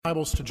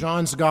Bibles to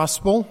John's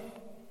Gospel.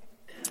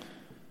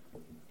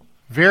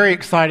 Very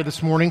excited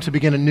this morning to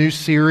begin a new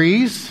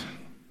series.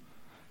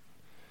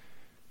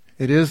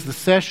 It is the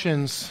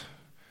session's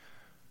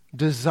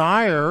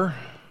desire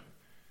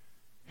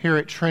here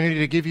at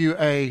Trinity to give you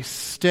a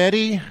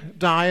steady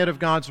diet of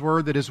God's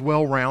Word that is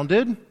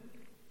well-rounded,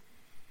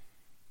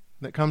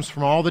 that comes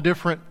from all the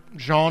different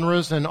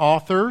genres and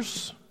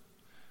authors.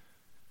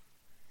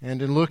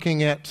 And in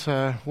looking at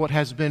what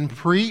has been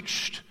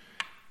preached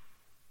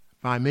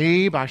by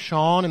me, by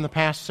Sean in the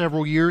past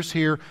several years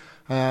here,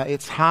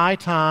 it's high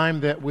time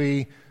that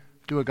we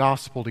do a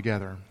gospel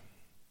together,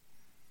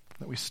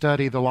 that we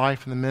study the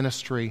life and the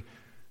ministry,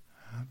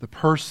 the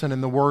person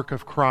and the work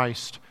of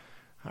Christ,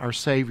 our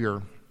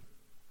Savior.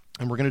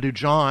 And we're going to do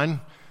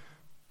John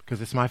because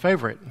it's my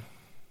favorite.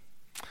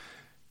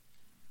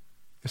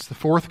 It's the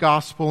fourth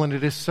gospel, and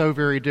it is so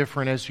very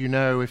different, as you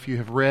know, if you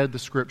have read the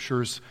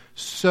Scriptures,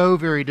 so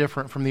very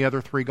different from the other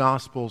three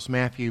gospels,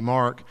 Matthew,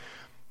 Mark,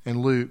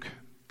 and Luke.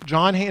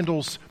 John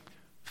handles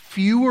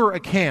fewer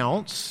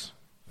accounts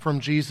from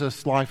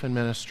Jesus' life and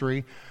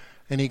ministry,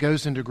 and he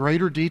goes into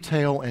greater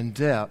detail and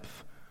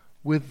depth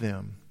with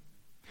them.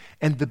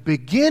 And the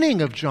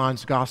beginning of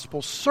John's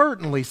gospel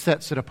certainly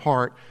sets it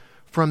apart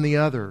from the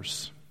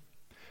others.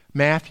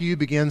 Matthew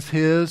begins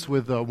his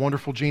with a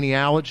wonderful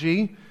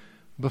genealogy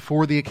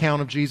before the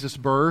account of Jesus'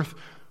 birth.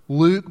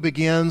 Luke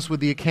begins with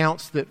the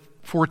accounts that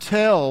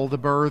foretell the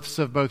births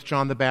of both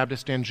John the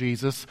Baptist and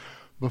Jesus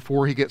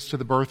before he gets to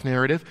the birth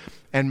narrative.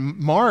 And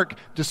Mark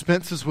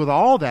dispenses with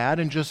all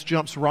that and just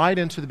jumps right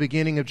into the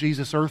beginning of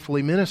Jesus'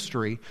 earthly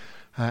ministry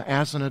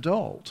as an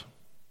adult.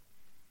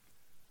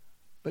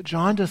 But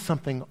John does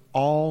something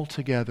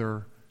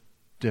altogether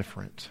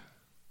different.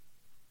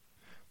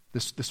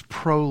 This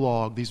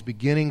prologue, these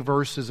beginning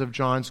verses of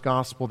John's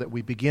gospel that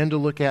we begin to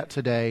look at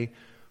today,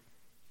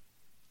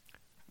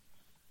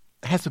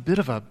 has a bit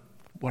of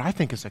what I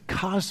think is a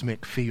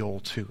cosmic feel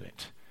to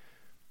it.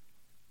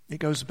 It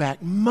goes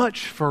back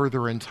much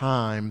further in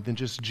time than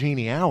just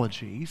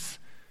genealogies.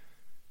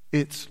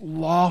 It's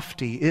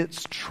lofty,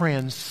 it's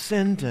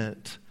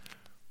transcendent.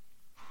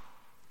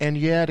 And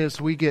yet, as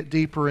we get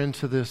deeper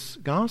into this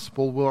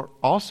gospel, we're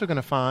also going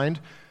to find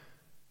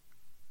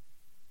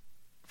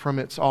from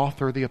its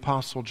author, the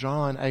Apostle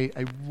John, a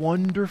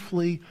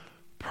wonderfully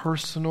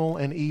personal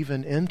and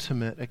even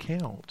intimate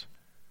account.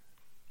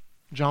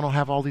 John will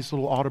have all these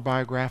little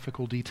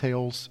autobiographical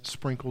details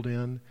sprinkled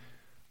in.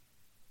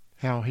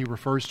 How he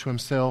refers to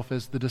himself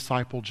as the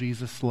disciple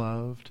Jesus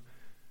loved.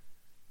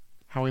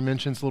 How he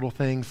mentions little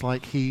things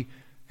like he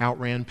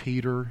outran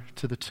Peter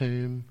to the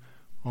tomb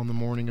on the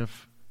morning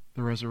of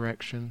the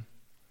resurrection.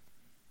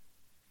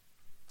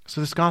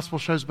 So this gospel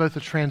shows both the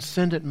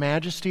transcendent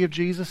majesty of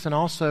Jesus and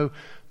also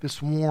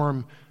this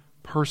warm,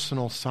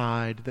 personal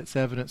side that's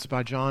evidenced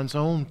by John's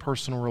own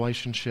personal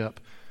relationship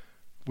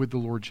with the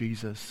Lord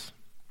Jesus.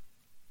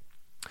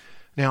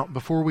 Now,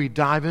 before we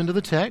dive into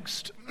the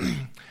text,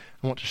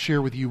 I want to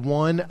share with you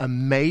one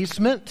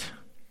amazement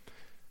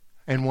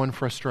and one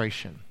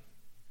frustration.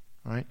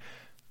 All right?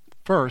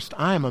 First,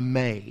 I am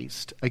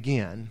amazed,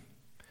 again,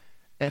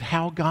 at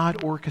how God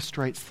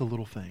orchestrates the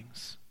little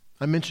things.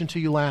 I mentioned to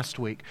you last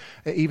week,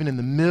 even in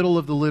the middle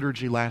of the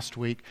liturgy last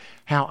week,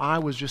 how I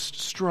was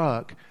just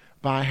struck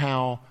by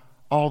how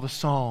all the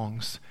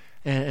songs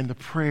and the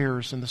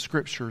prayers and the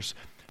scriptures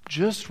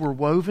just were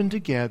woven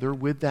together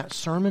with that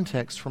sermon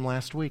text from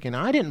last week. And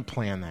I didn't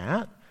plan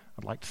that.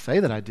 I'd like to say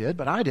that I did,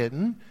 but I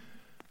didn't.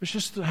 It's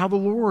just how the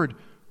Lord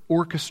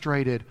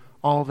orchestrated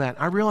all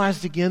that. I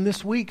realized again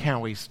this week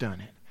how He's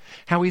done it.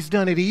 How He's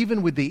done it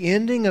even with the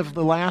ending of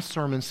the last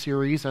sermon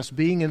series, us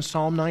being in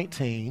Psalm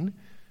 19,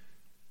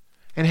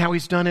 and how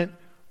He's done it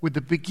with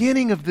the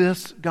beginning of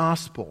this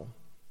gospel,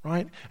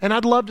 right? And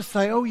I'd love to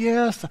say, oh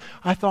yes,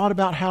 I thought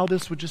about how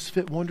this would just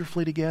fit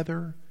wonderfully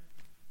together.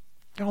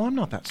 Oh, I'm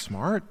not that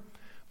smart,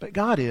 but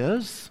God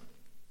is.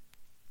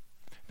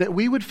 That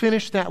we would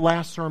finish that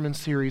last sermon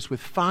series with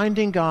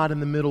finding God in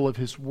the middle of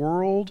His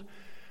world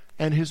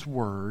and His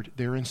Word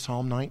there in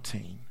Psalm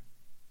 19.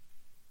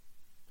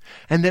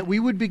 And that we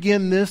would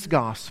begin this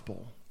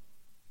gospel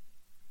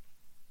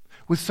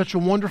with such a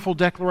wonderful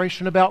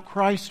declaration about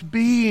Christ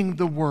being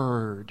the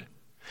Word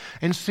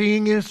and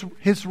seeing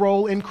His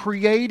role in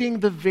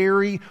creating the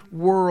very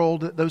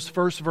world that those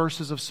first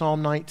verses of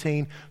Psalm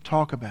 19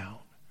 talk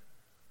about.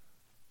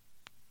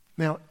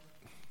 Now,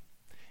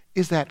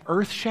 is that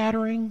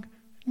earth-shattering?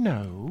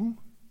 No.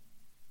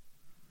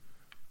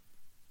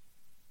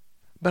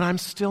 But I'm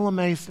still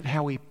amazed at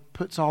how He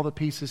puts all the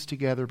pieces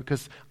together,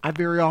 because I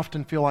very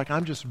often feel like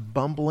I'm just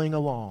bumbling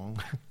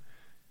along.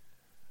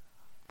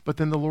 But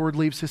then the Lord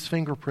leaves His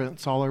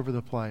fingerprints all over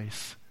the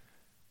place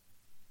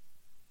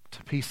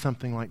to piece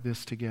something like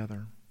this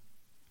together.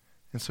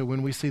 And so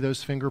when we see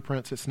those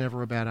fingerprints, it's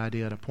never a bad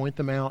idea to point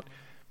them out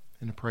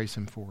and to praise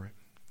Him for it.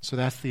 So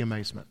that's the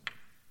amazement.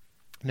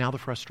 Now the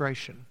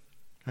frustration.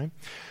 Okay?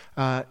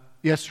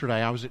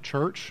 Yesterday, I was at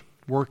church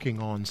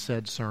working on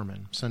said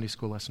sermon, Sunday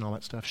school lesson, all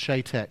that stuff.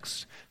 Shay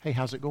texts, hey,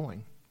 how's it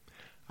going?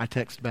 I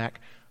text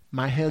back,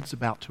 my head's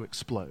about to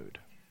explode.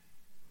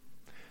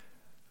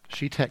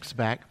 she texts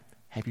back,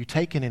 "Have you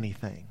taken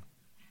anything?"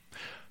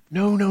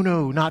 No,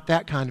 not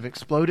that kind of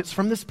explode. It's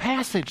from this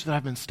passage that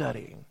I've been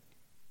studying.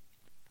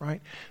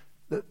 Right?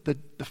 The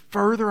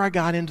further I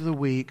got into the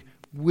week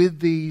with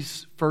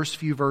these first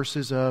few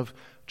verses of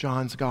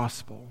John's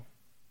Gospel,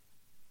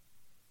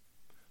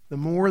 the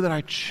more that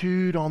I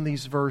chewed on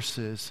these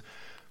verses,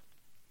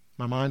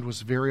 my mind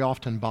was very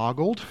often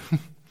boggled,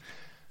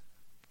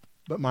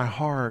 but my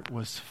heart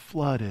was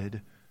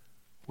flooded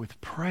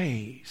with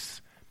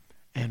praise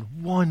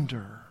and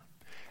wonder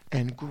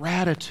and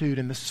gratitude,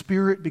 and the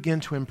Spirit began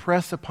to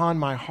impress upon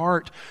my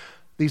heart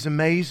these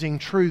amazing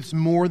truths.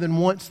 More than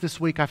once this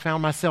week, I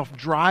found myself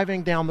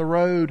driving down the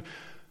road,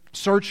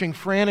 searching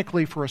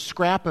frantically for a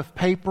scrap of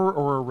paper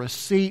or a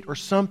receipt or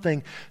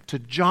something to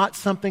jot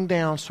something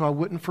down so I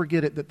wouldn't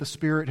forget it that the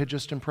Spirit had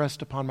just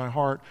impressed upon my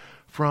heart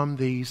from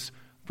these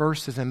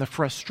verses. And the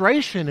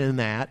frustration in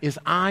that is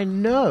I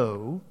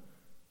know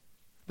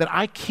that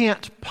I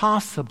can't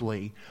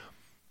possibly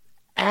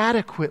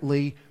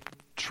adequately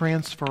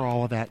transfer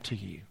all of that to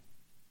you.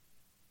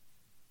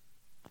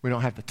 We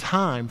don't have the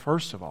time,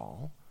 first of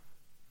all,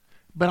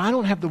 but I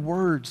don't have the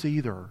words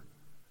either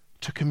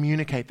to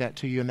communicate that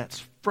to you, and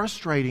that's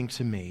frustrating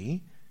to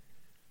me.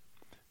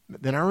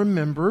 But then I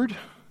remembered,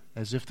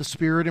 as if the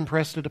Spirit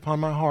impressed it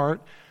upon my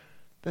heart,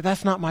 that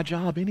that's not my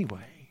job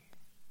anyway.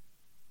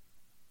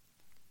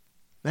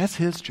 That's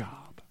His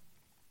job.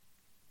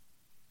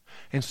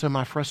 And so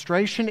my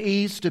frustration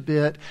eased a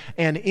bit,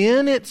 and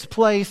in its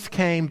place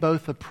came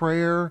both a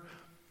prayer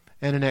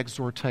and an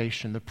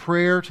exhortation. The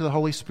prayer to the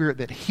Holy Spirit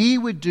that He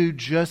would do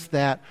just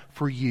that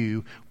for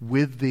you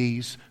with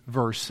these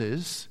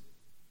verses.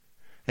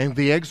 And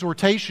the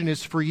exhortation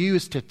is for you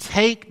is to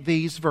take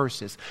these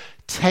verses.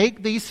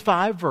 Take these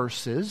 5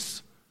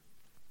 verses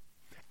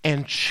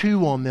and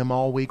chew on them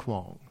all week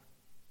long.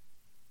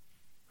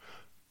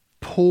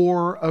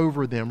 Pore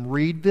over them.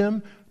 Read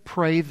them.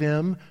 Pray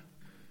them.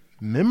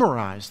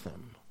 Memorize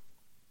them.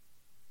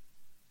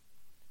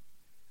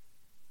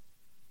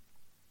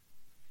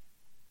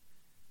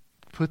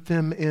 Put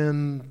them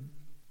in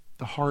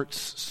the heart's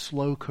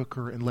slow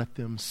cooker and let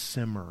them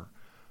simmer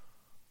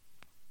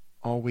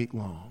all week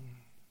long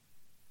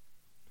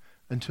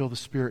until the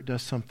Spirit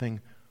does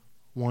something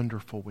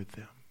wonderful with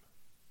them.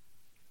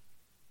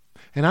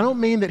 And I don't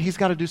mean that He's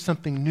got to do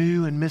something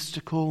new and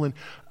mystical and,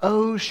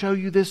 show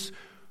you this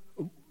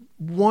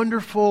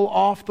wonderful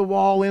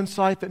off-the-wall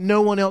insight that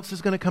no one else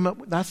is going to come up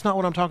with. That's not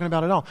what I'm talking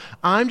about at all.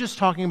 I'm just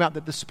talking about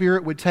that the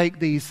Spirit would take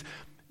these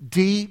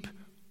deep,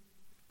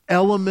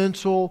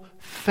 elemental,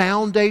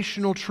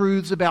 foundational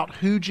truths about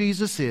who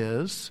Jesus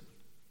is,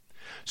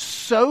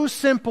 so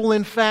simple,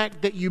 in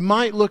fact, that you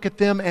might look at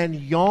them and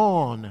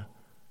yawn.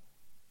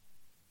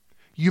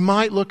 You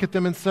might look at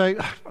them and say,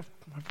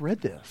 I've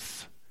read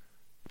this.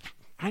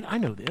 I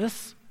know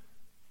this.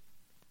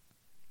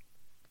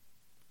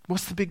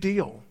 What's the big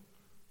deal?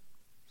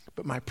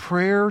 But my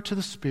prayer to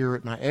the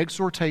Spirit, my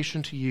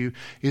exhortation to you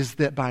is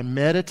that by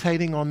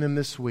meditating on them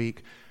this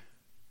week,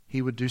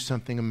 He would do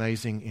something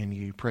amazing in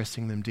you,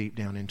 pressing them deep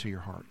down into your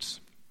hearts.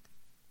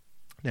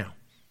 Now,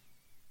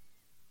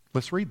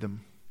 let's read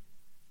them.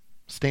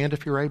 Stand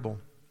if you're able.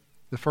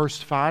 The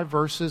first 5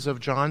 verses of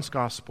John's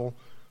Gospel,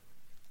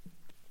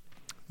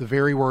 the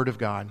very Word of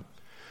God.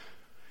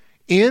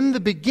 In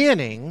the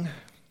beginning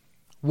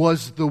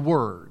was the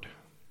Word,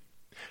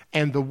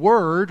 and the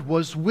Word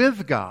was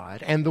with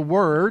God, and the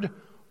Word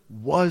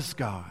was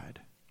God.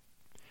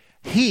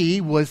 He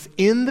was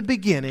in the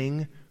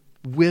beginning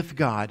with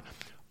God.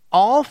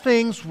 All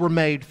things were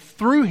made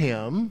through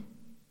Him,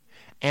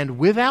 and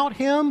without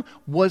Him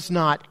was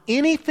not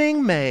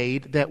anything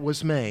made that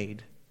was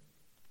made.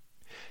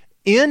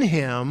 In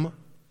Him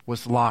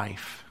was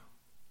life,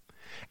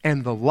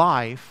 and the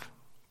life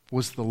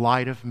was the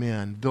light of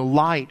men. The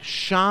light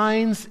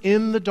shines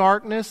in the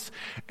darkness,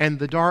 and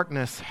the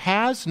darkness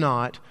has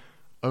not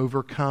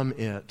overcome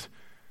it.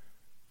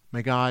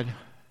 May God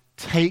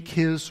take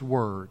His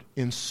Word,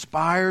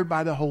 inspired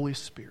by the Holy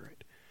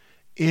Spirit,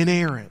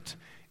 inerrant,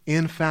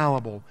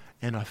 infallible,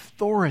 and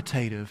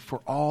authoritative for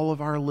all of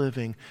our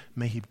living.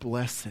 May He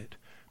bless it.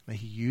 May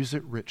He use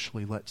it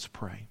richly. Let's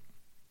pray.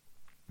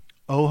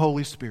 O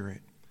Holy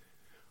Spirit,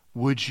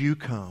 would You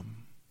come?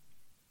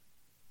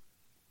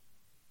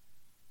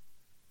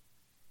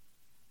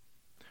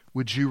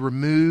 Would You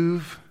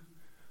remove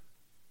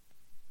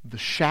the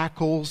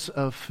shackles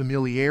of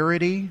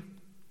familiarity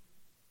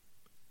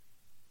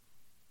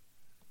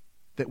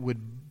that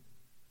would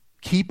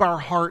keep our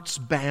hearts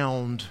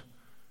bound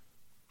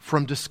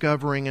from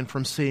discovering and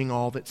from seeing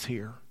all that's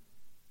here?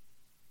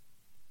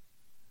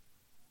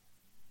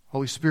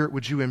 Holy Spirit,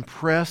 would You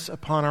impress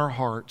upon our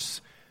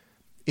hearts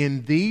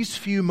in these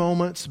few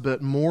moments,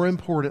 but more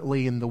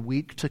importantly in the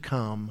week to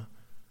come,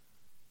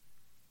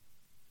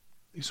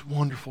 these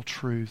wonderful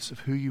truths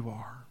of who You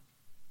are,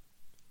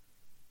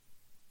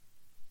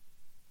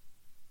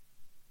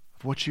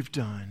 of what You've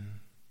done,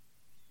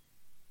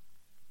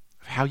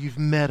 of how You've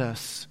met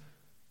us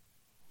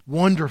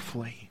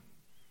wonderfully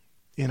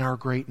in our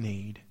great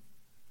need.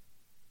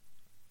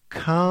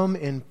 Come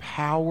in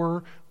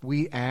power,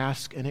 we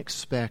ask and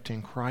expect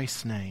in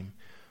Christ's name.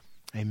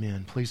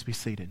 Amen. Please be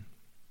seated.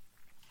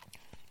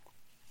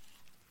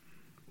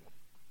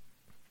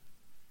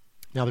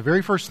 Now, the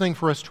very first thing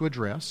for us to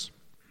address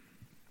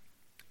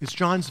is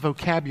John's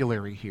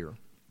vocabulary here.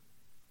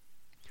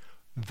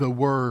 The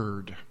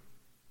Word.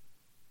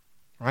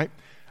 Right?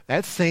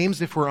 That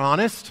seems, if we're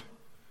honest,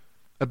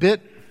 a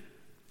bit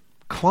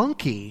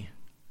clunky,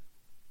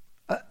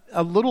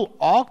 a little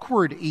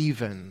awkward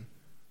even.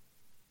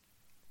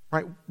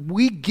 Right?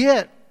 We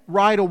get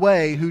right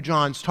away who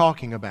John's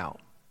talking about.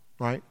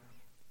 Right?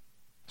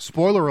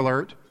 Spoiler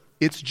alert,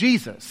 it's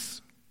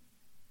Jesus.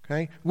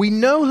 Okay? We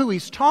know who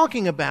he's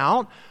talking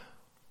about,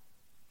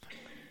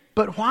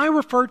 but why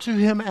refer to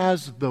him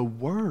as the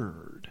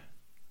Word?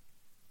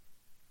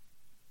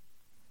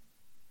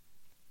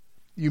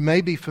 You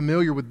may be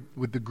familiar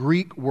with the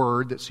Greek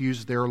word that's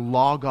used there,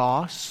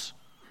 logos.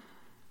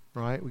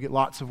 Right? We get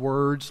lots of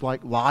words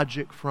like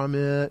logic from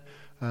it.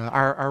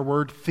 Our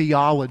word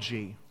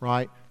theology,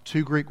 right?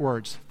 2 Greek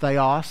words.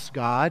 Theos,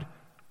 God.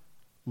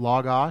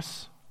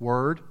 Logos,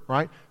 word,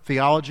 right?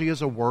 Theology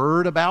is a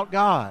word about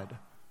God.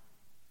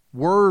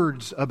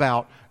 Words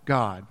about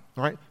God.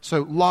 All right?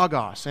 So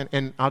logos.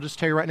 And I'll just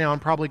tell you right now, I'm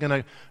probably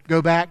going to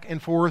go back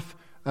and forth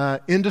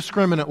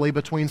indiscriminately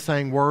between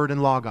saying word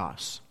and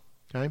logos.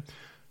 Okay?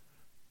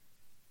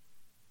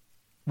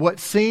 What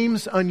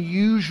seems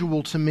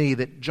unusual to me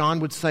that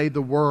John would say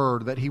the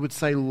word, that he would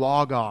say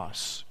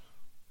logos,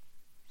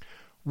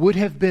 would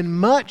have been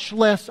much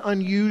less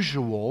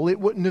unusual. It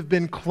wouldn't have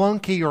been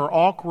clunky or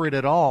awkward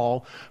at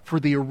all for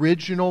the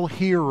original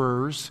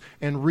hearers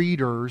and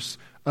readers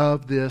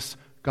of this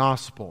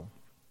gospel.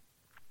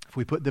 If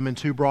we put them in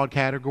 2 broad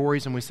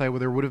categories and we say, well,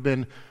 there would have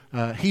been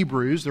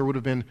Hebrews, there would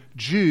have been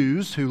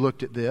Jews who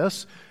looked at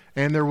this,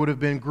 and there would have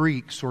been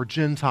Greeks or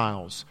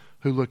Gentiles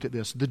who looked at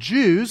this. The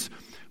Jews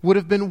would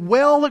have been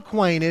well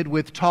acquainted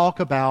with talk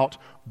about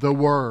the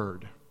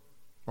Word.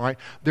 All right?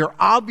 They're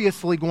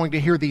obviously going to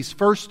hear these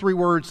first 3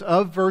 words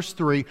of verse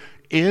 3,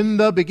 in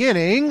the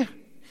beginning.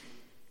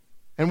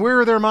 And where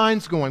are their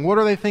minds going? What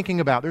are they thinking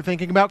about? They're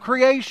thinking about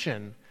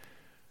creation.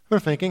 They're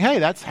thinking, hey,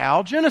 that's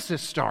how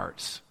Genesis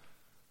starts.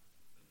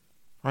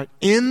 All right?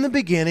 In the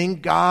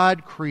beginning,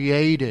 God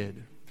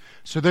created.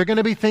 So they're going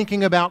to be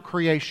thinking about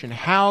creation,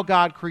 how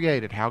God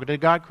created. How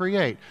did God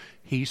create?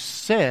 He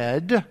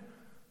said,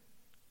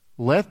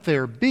 let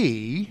there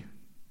be,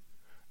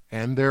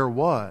 and there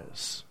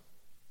was.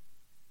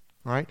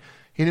 Right?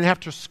 He didn't have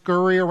to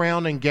scurry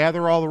around and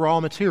gather all the raw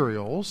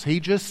materials. He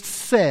just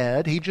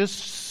said, he just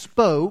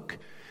spoke,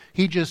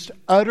 he just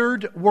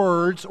uttered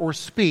words or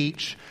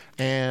speech,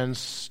 and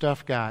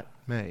stuff got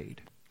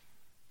made.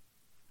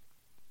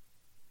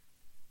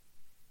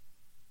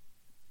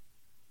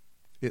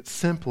 It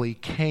simply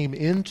came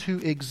into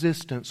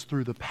existence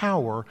through the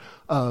power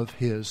of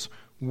His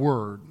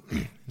Word.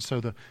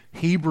 So the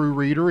Hebrew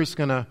reader is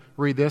going to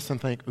read this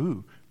and think,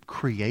 ooh,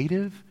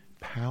 creative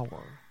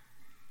power.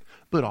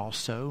 But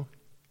also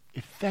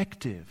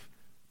effective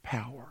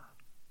power.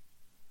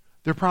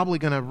 They're probably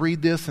going to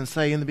read this and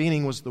say, in the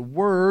beginning was the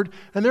Word,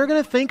 and they're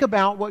going to think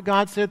about what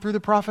God said through the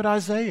prophet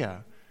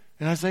Isaiah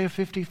in Isaiah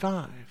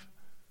 55.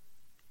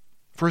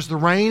 For as the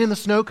rain and the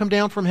snow come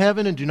down from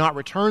heaven and do not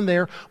return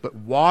there, but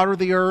water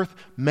the earth,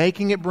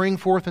 making it bring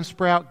forth and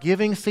sprout,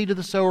 giving seed to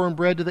the sower and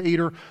bread to the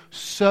eater,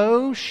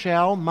 so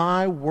shall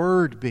my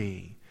word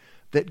be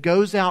that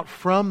goes out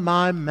from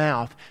my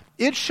mouth.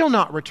 It shall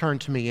not return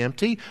to me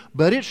empty,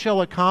 but it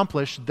shall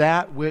accomplish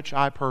that which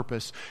I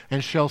purpose,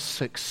 and shall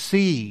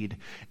succeed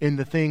in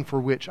the thing for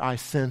which I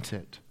sent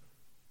it.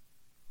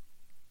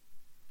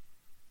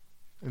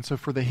 And so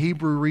for the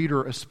Hebrew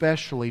reader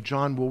especially,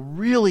 John will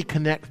really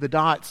connect the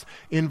dots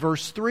in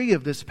verse 3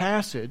 of this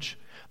passage.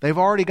 They've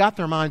already got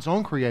their minds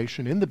on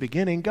creation. In the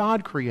beginning,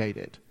 God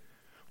created.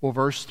 Well,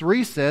 verse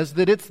 3 says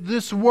that it's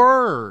this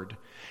Word.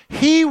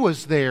 He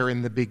was there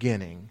in the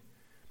beginning.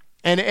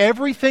 And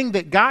everything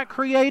that got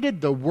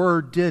created, the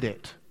Word did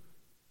it.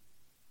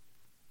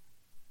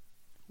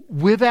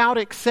 Without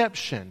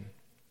exception.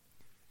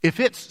 If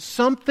it's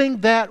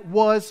something that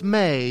was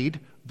made,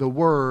 the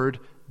Word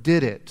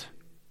did it.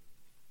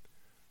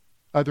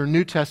 Other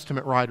New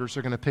Testament writers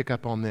are going to pick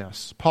up on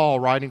this. Paul,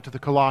 writing to the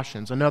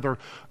Colossians, another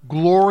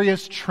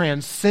glorious,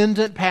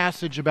 transcendent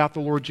passage about the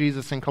Lord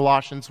Jesus in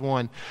Colossians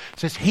 1,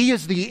 says, He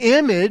is the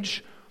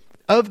image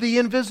of the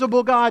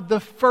invisible God, the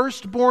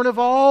firstborn of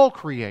all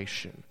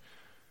creation.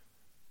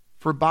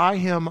 For by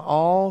Him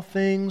all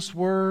things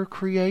were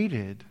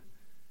created,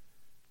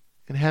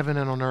 in heaven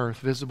and on earth,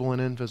 visible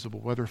and invisible,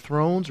 whether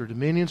thrones or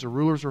dominions or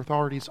rulers or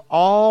authorities,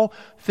 all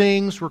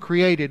things were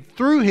created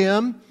through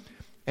Him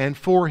and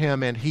for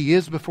Him, and He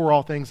is before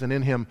all things, and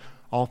in Him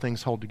all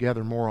things hold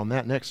together. More on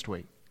that next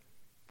week.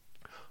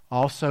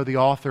 Also, the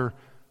author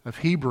of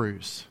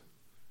Hebrews,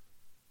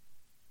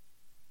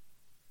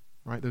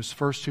 right, those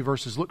first 2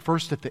 verses, look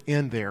first at the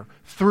end there.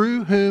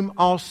 Through whom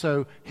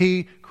also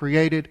He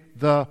created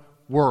the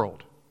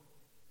world.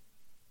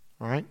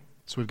 All right?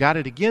 So we've got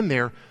it again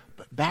there,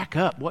 but back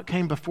up. What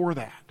came before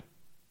that?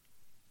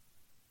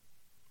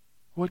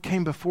 What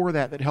came before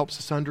that helps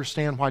us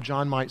understand why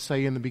John might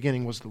say in the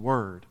beginning was the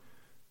Word?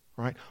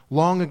 Right?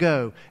 Long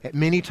ago, at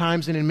many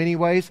times and in many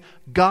ways,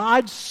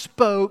 God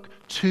spoke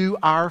to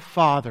our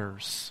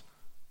fathers.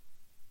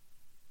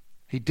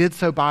 He did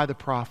so by the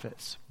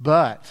prophets.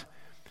 But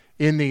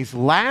in these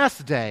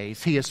last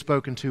days, He has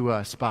spoken to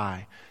us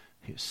by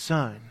His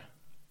Son,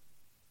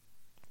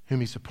 whom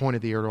He's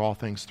appointed the heir to all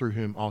things, through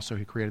whom also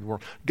He created the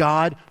world.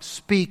 God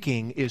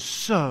speaking is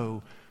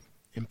so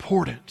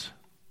important.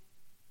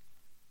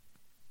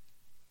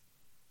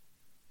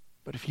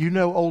 But if you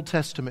know Old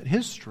Testament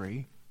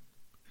history,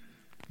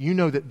 you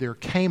know that there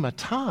came a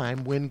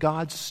time when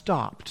God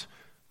stopped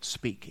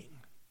speaking.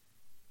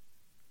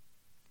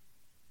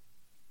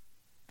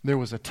 There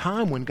was a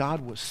time when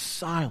God was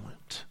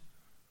silent.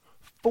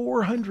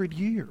 400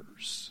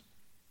 years.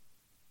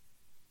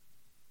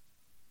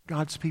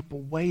 God's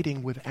people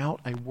waiting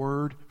without a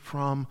word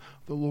from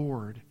the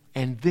Lord.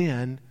 And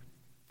then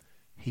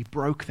He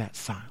broke that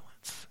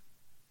silence.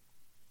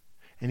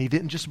 And He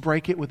didn't just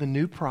break it with a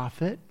new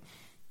prophet.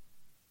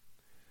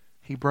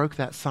 He broke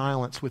that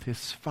silence with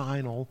His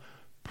final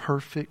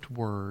perfect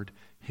word,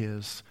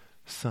 His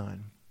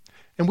Son.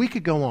 And we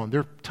could go on.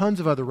 There are tons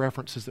of other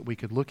references that we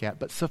could look at.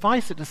 But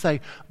suffice it to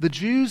say, the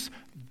Jews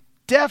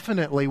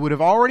definitely would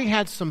have already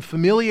had some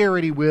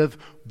familiarity with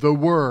the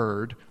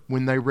Word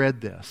when they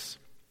read this.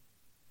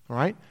 All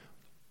right?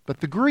 But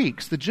the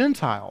Greeks, the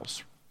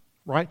Gentiles,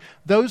 right?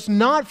 Those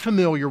not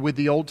familiar with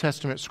the Old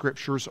Testament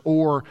Scriptures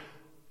or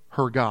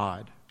her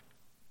God,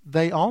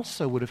 they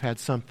also would have had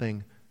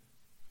something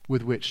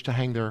with which to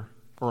hang their,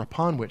 or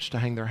upon which to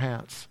hang their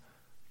hats.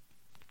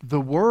 The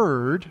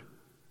Word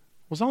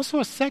was also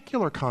a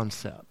secular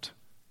concept.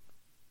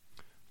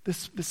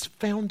 This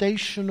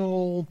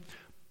foundational,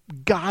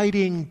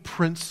 guiding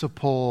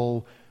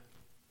principle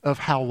of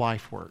how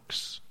life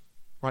works.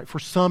 Right? For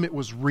some it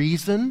was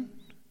reason,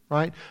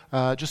 right?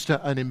 Just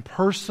an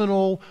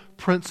impersonal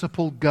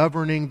principle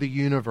governing the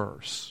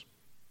universe.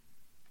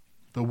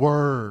 The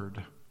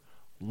Word,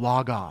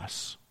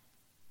 Logos.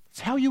 It's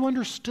how you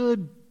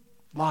understood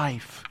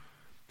life.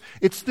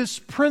 It's this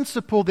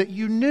principle that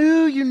you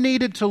knew you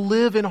needed to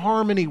live in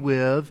harmony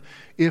with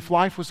if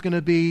life was going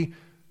to be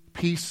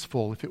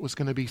peaceful, if it was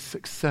going to be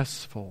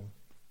successful.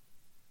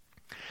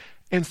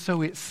 And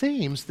so it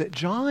seems that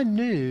John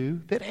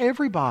knew that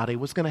everybody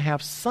was going to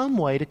have some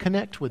way to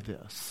connect with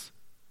this.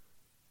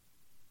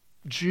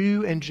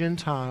 Jew and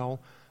Gentile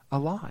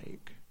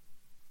alike.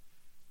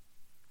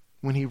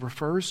 When he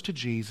refers to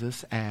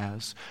Jesus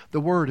as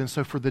the Word. And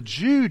so for the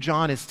Jew,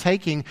 John is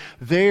taking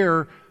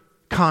their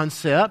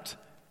concept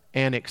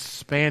and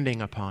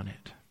expanding upon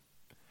it,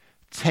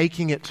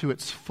 taking it to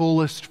its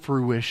fullest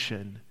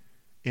fruition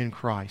in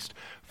Christ.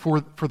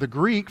 For the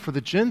Greek, for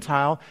the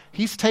Gentile,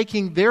 he's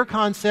taking their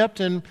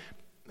concept and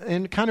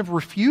kind of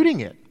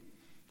refuting it,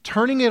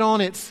 turning it on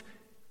its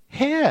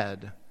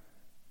head,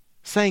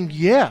 saying,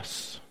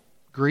 yes,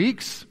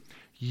 Greeks,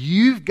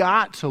 you've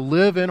got to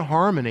live in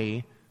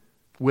harmony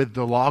with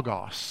the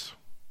Logos.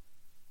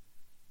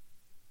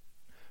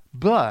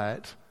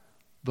 But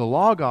the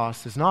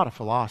Logos is not a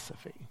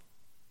philosophy.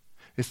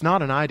 It's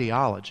not an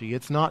ideology.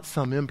 It's not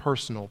some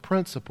impersonal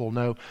principle.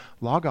 No,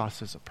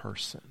 Logos is a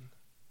person.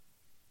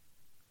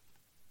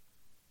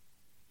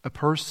 A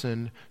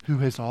person who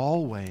has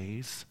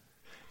always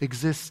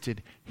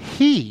existed.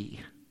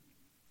 He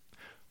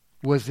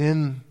was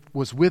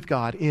with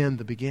God in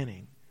the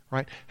beginning.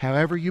 Right?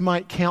 However you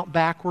might count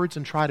backwards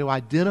and try to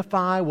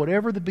identify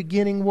whatever the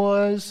beginning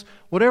was,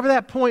 whatever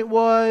that point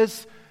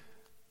was,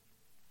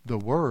 the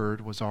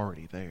Word was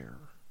already there.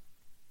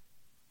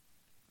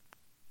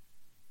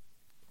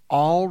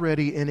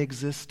 Already in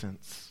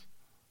existence.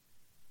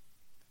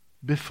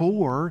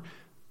 Before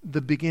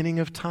the beginning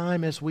of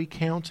time as we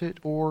count it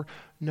or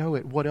know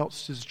it. What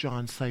else does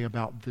John say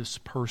about this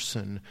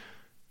person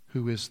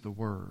who is the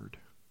Word?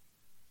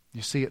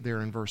 You see it there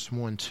in verse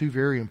 1. Two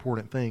very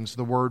important things.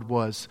 The Word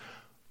was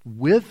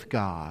with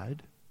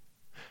God,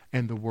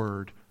 and the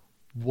Word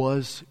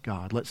was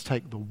God. Let's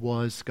take the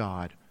was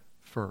God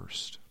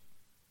first.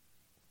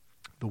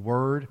 The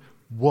Word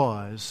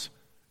was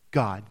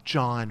God.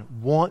 John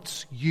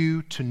wants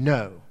you to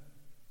know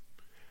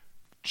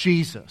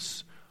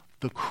Jesus,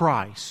 the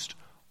Christ,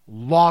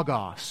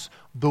 Logos,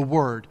 the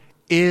Word,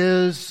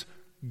 is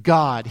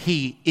God.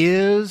 He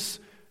is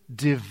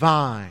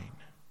divine.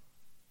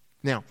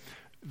 Now,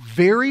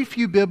 very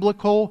few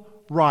biblical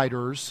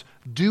writers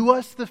do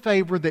us the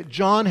favor that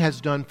John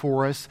has done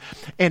for us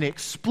and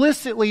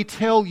explicitly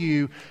tell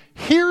you,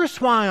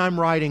 here's why I'm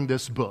writing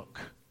this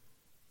book.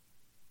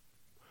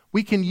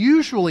 We can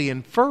usually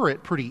infer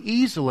it pretty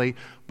easily,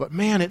 but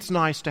man, it's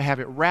nice to have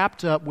it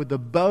wrapped up with a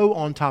bow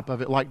on top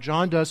of it like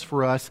John does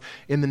for us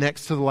in the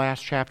next to the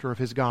last chapter of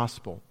his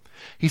gospel.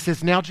 He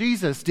says, now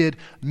Jesus did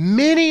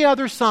many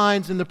other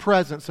signs in the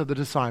presence of the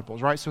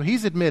disciples, right? So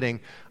he's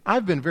admitting,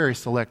 I've been very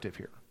selective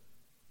here,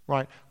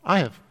 right?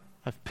 I've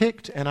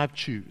picked and I've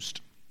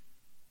choosed.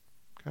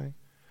 Okay?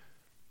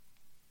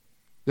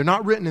 They're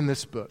not written in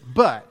this book,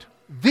 but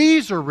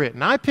these are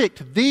written. I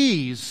picked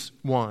these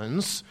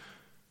ones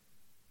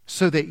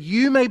so that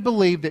you may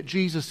believe that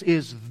Jesus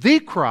is the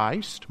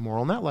Christ," more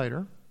on that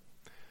later,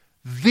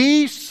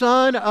 "the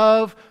Son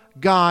of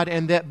God,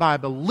 and that by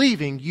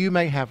believing you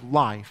may have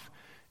life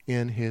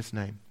in His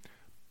name."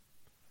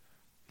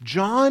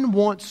 John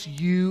wants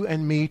you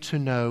and me to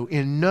know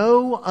in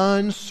no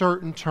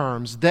uncertain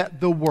terms that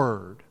the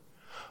Word,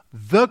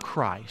 the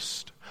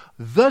Christ,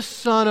 the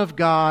Son of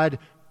God,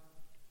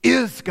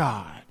 is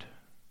God.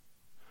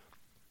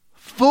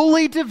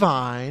 Fully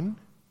divine,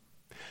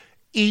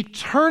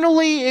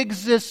 eternally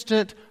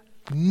existent,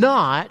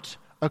 not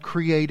a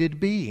created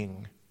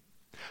being,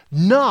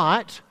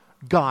 not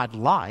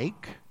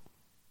God-like,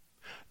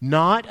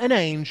 not an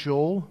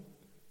angel,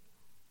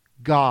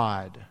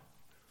 God.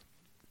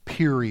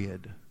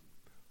 Period.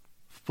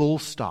 Full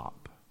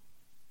stop.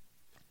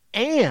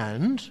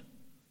 And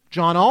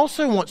John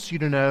also wants you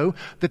to know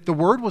that the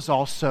Word was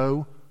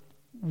also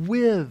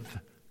with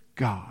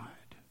God.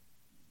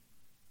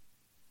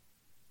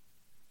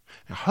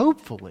 Now,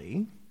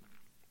 hopefully,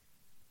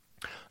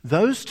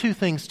 those two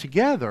things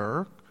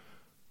together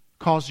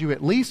cause you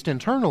at least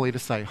internally to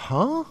say,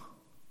 "Huh?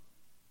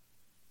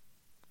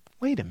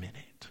 Wait a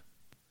minute.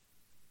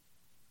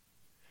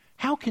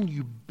 How can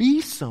you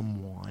be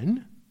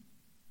someone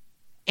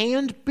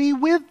and be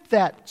with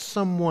that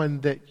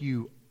someone that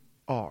you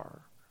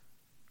are?"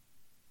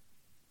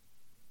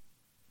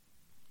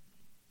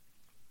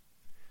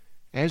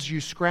 As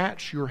you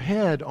scratch your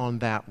head on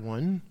that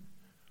one,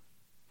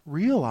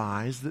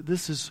 realize that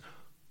this is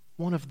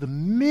one of the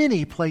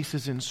many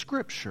places in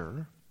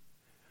Scripture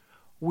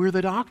where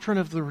the doctrine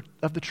of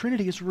the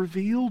Trinity is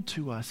revealed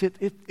to us.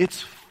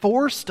 It's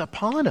forced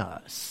upon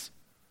us.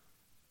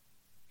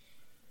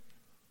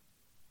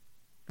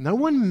 No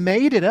one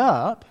made it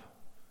up.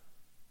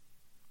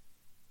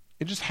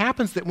 It just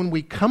happens that when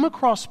we come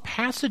across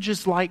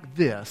passages like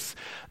this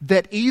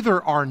that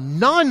either are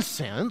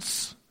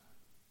nonsense,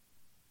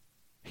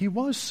 He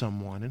was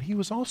someone, and He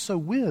was also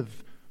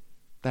with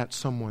that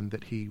someone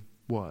that He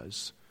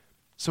was.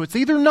 So it's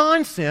either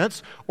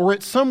nonsense, or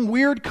it's some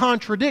weird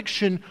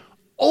contradiction,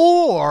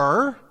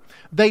 or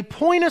they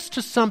point us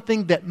to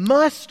something that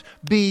must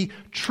be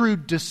true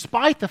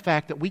despite the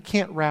fact that we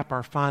can't wrap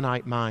our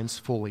finite minds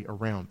fully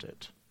around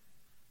it.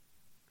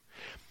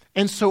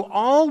 And so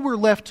all we're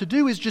left to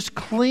do is just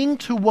cling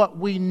to what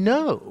we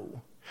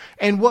know.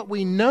 And what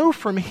we know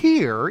from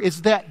here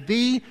is that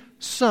the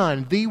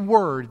Son, the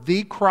Word,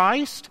 the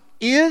Christ,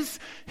 is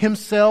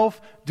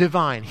Himself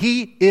divine.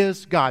 He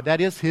is God.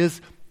 That is His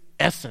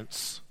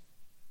essence.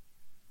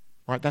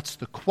 Right? That's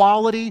the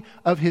quality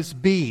of His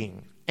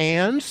being.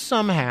 And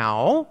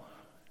somehow,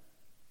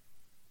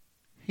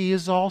 He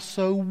is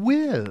also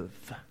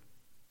with.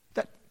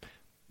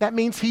 That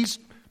means He's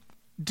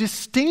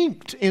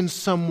distinct in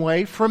some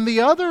way from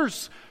the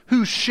others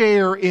who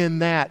share in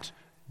that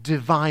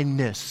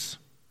divineness,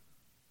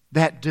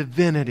 that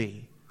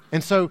divinity.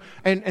 And so,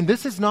 and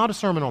this is not a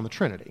sermon on the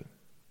Trinity,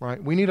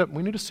 right? We need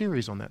a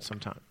series on that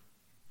sometime,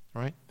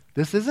 right?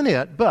 This isn't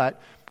it, but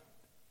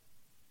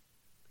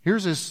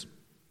here's as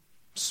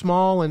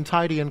small and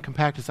tidy and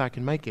compact as I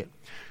can make it.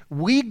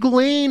 We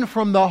glean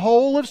from the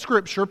whole of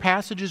Scripture,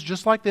 passages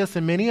just like this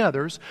and many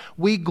others,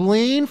 we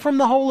glean from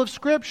the whole of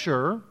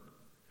Scripture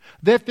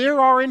that there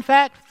are in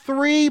fact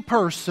three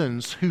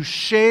persons who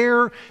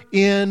share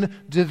in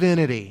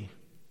divinity.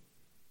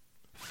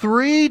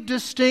 Three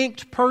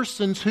distinct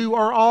persons who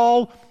are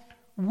all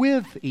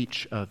with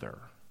each other.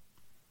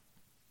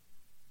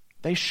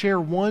 They share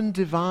one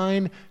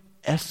divine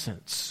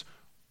essence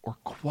or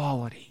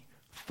quality.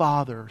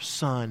 Father,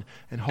 Son,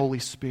 and Holy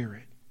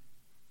Spirit.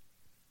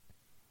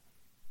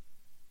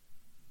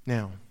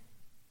 Now,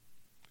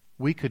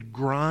 we could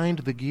grind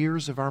the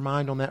gears of our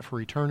mind on that for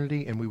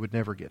eternity and we would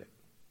never get it.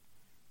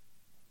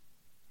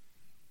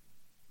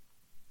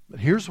 But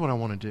here's what I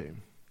want to do.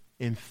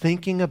 In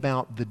thinking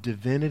about the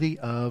divinity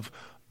of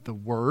the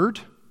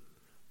Word,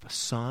 the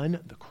Son,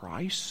 the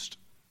Christ,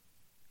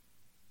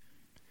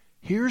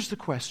 here's the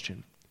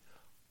question.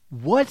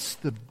 What's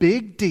the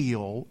big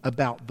deal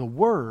about the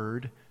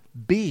Word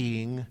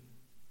being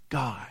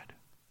God?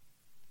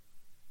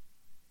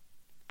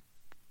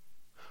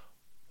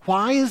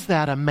 Why is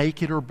that a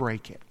make it or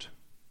break it?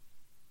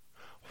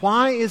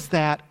 Why is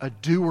that a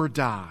do or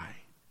die?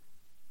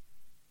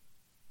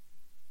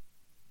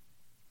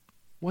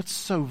 What's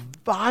so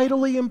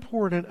vitally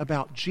important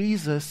about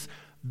Jesus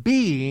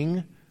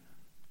being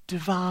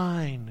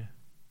divine?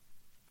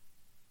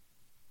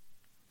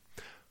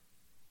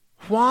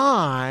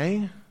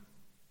 Why,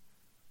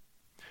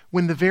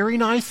 when the very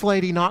nice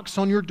lady knocks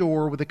on your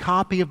door with a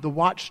copy of the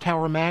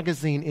Watchtower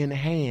magazine in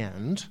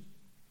hand,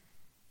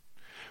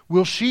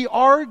 will she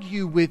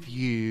argue with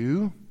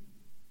you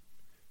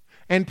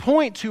and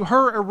point to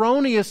her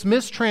erroneous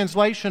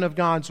mistranslation of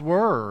God's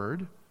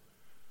Word,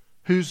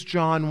 whose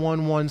John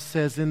 1:1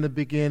 says, "In the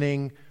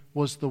beginning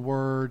was the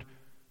Word,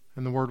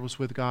 and the Word was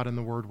with God, and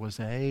the Word was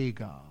a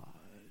God"?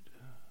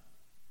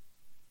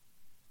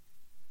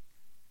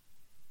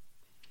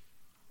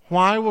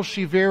 Why will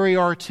she very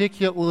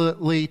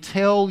articulately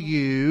tell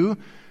you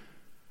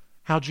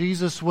how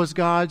Jesus was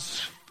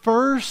God's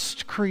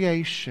first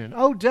creation.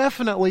 Oh,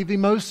 definitely the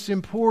most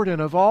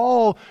important of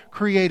all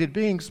created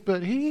beings,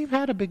 but he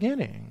had a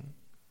beginning,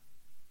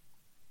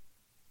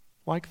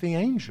 like the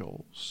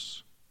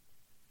angels.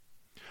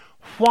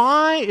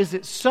 Why is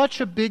it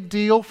such a big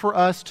deal for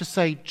us to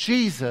say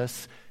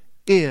Jesus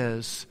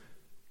is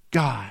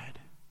God?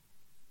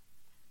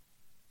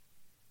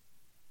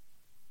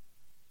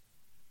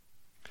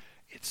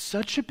 It's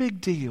such a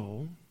big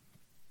deal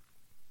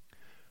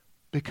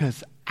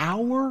because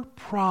our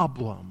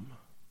problem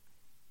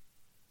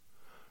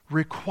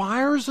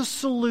requires a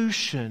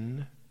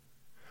solution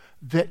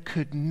that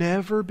could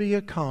never be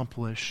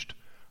accomplished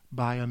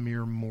by a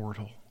mere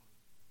mortal,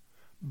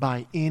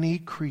 by any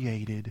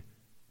created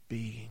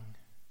being.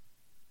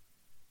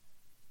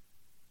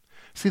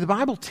 See, the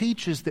Bible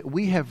teaches that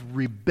we have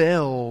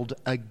rebelled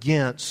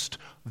against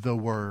the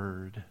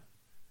Word.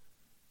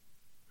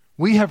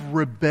 We have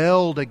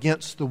rebelled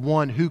against the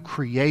one who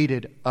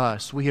created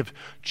us. We have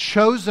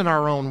chosen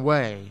our own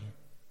way.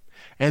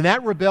 And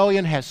that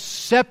rebellion has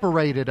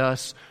separated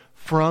us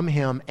from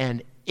Him.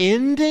 And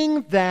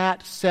ending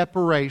that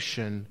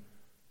separation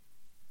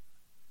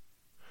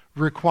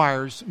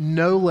requires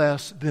no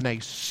less than a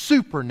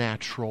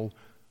supernatural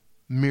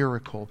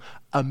miracle.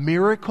 A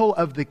miracle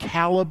of the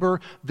caliber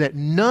that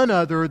none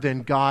other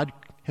than God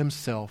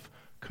Himself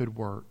could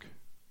work.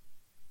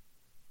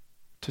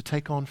 To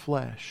take on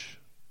flesh.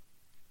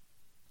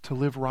 To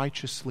live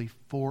righteously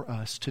for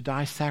us, to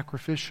die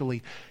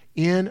sacrificially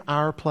in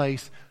our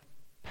place,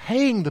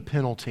 paying the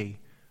penalty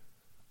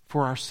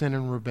for our sin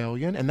and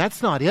rebellion. And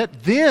that's not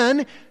it.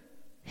 Then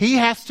He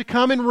has to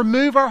come and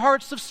remove our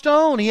hearts of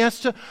stone. He has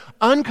to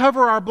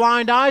uncover our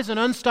blind eyes and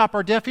unstop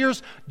our deaf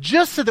ears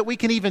just so that we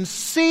can even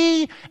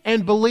see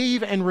and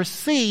believe and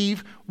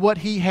receive what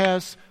He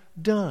has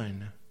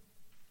done.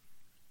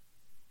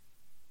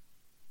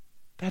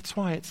 That's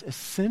why it's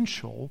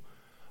essential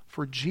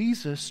for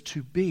Jesus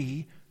to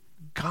be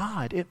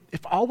God.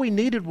 If all we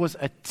needed was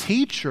a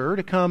teacher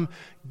to come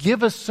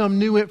give us some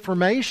new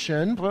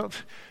information, well,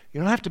 you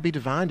don't have to be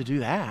divine to do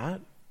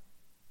that.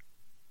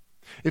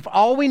 If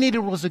all we needed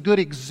was a good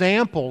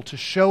example to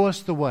show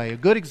us the way, a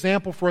good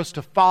example for us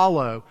to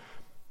follow,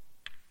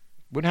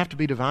 wouldn't have to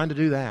be divine to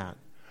do that.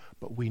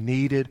 But we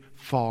needed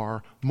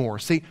far more.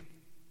 See,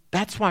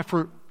 that's why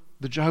for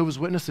the Jehovah's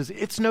Witnesses,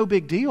 it's no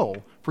big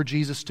deal for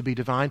Jesus to be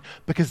divine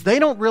because they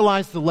don't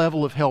realize the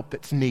level of help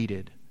that's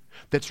needed,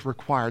 that's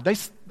required.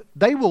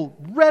 They will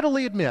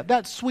readily admit,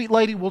 that sweet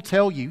lady will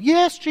tell you,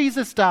 yes,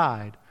 Jesus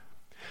died.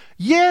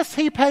 Yes,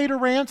 He paid a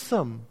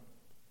ransom.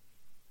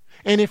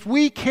 And if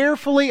we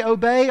carefully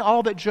obey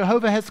all that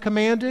Jehovah has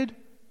commanded,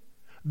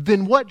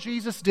 then what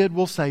Jesus did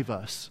will save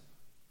us.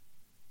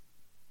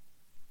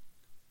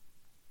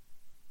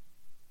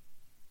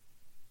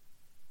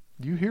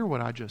 Do you hear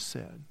what I just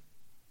said?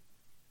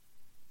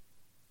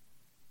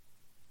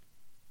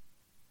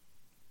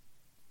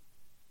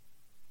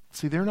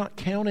 See, they're not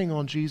counting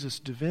on Jesus'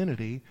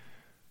 divinity.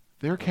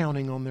 They're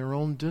counting on their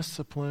own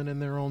discipline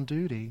and their own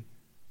duty.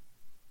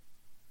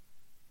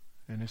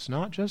 And it's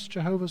not just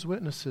Jehovah's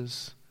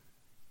Witnesses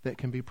that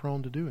can be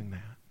prone to doing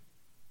that.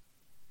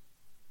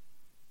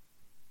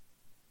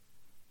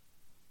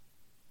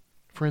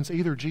 Friends,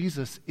 either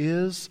Jesus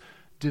is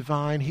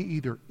divine, He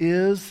either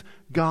is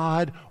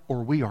God,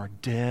 or we are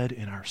dead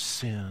in our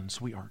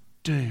sins. We are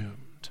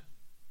doomed.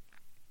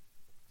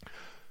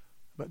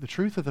 But the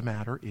truth of the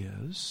matter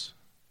is,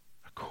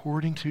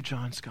 according to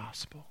John's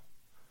Gospel,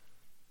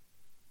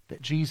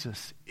 that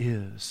Jesus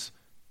is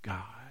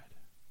God.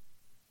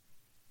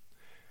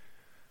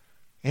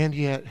 And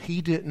yet,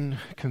 He didn't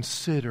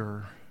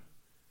consider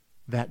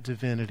that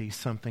divinity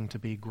something to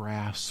be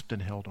grasped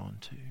and held on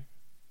to.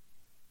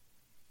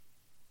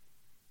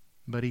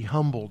 But He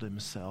humbled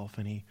Himself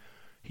and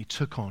He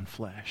took on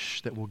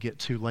flesh that we'll get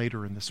to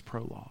later in this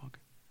prologue.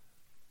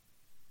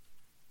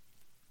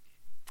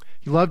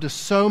 He loved us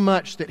so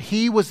much that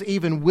He was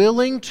even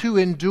willing to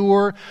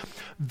endure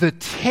the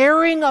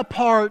tearing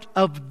apart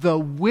of the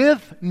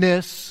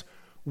withness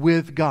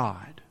with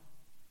God.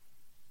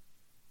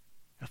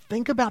 Now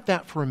think about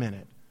that for a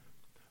minute.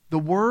 The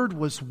Word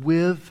was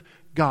with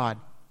God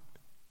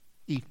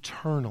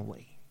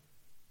eternally.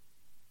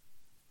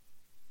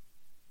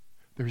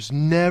 There's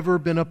never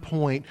been a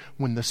point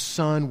when the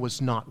Son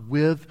was not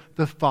with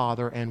the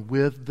Father and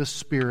with the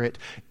Spirit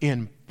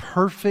in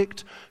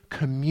perfect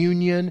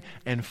communion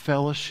and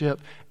fellowship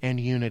and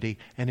unity.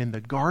 And in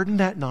the garden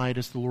that night,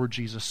 as the Lord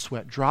Jesus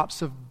sweat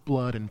drops of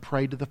blood and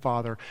prayed to the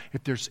Father,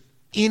 if there's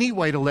any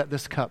way to let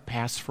this cup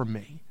pass from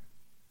me,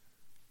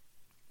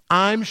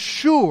 I'm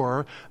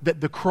sure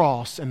that the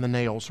cross and the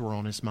nails were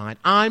on His mind.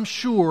 I'm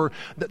sure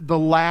that the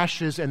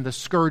lashes and the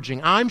scourging,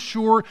 I'm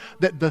sure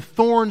that the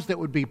thorns that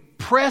would be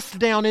pressed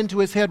down into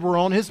His head were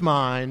on His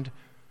mind.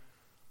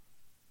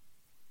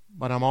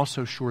 But I'm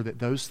also sure that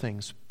those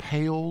things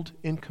paled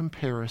in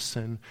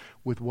comparison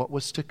with what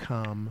was to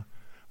come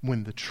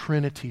when the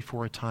Trinity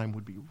for a time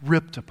would be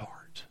ripped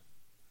apart.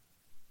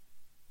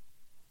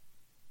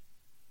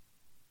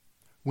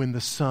 When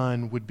the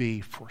Son would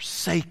be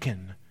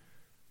forsaken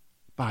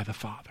by the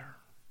Father.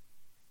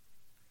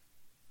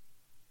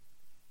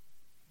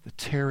 the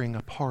tearing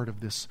apart of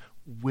this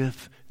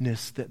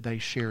withness that they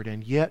shared.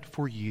 And yet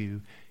for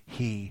you,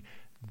 He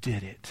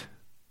did it.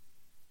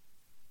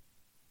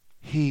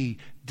 He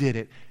did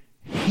it.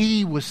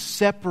 He was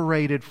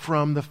separated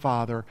from the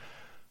Father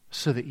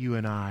so that you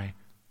and I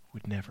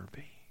would never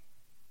be.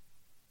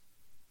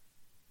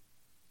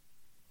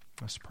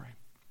 Let's pray.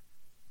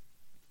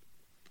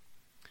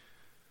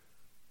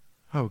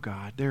 Oh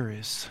God, there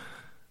is